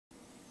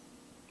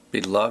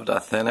Beloved,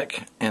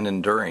 authentic, and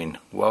enduring.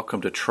 Welcome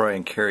to Troy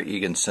and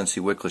Kara-Egan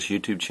Scentsy Wickless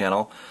YouTube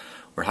channel.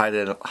 We're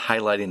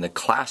highlighting the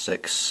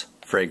classics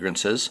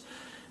fragrances,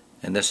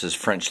 and this is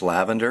French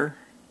Lavender,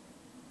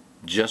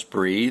 Just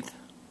Breathe,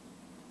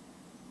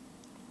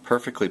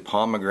 Perfectly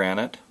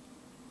Pomegranate,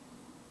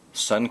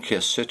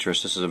 Sun-Kissed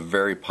Citrus. This is a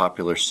very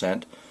popular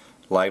scent.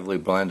 Lively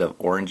blend of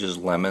oranges,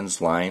 lemons,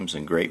 limes,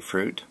 and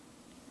grapefruit.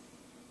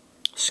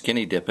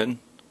 Skinny Dippin',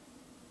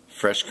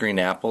 Fresh Green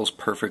Apples,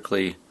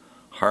 perfectly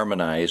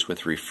harmonized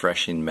with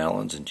refreshing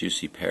melons and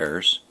juicy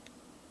pears.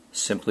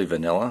 Simply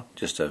Vanilla,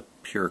 just a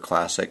pure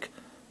classic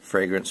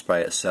fragrance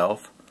by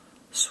itself.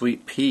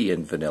 Sweet Pea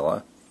and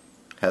Vanilla,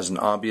 has an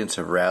ambience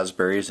of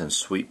raspberries and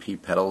sweet pea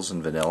petals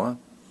and vanilla.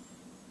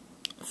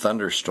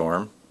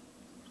 Thunderstorm.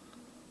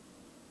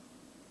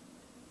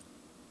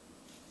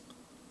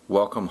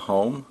 Welcome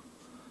Home,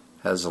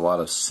 has a lot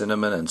of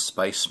cinnamon and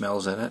spice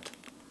smells in it.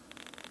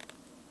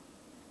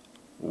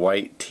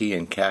 White Tea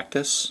and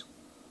Cactus.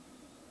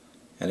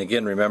 And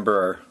again,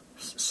 remember our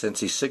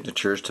Scentsy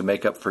signatures to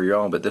make up for your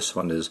own, but this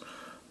one is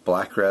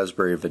Black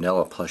Raspberry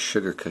Vanilla plus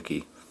Sugar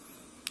Cookie.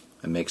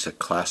 It makes a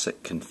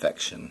classic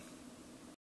confection.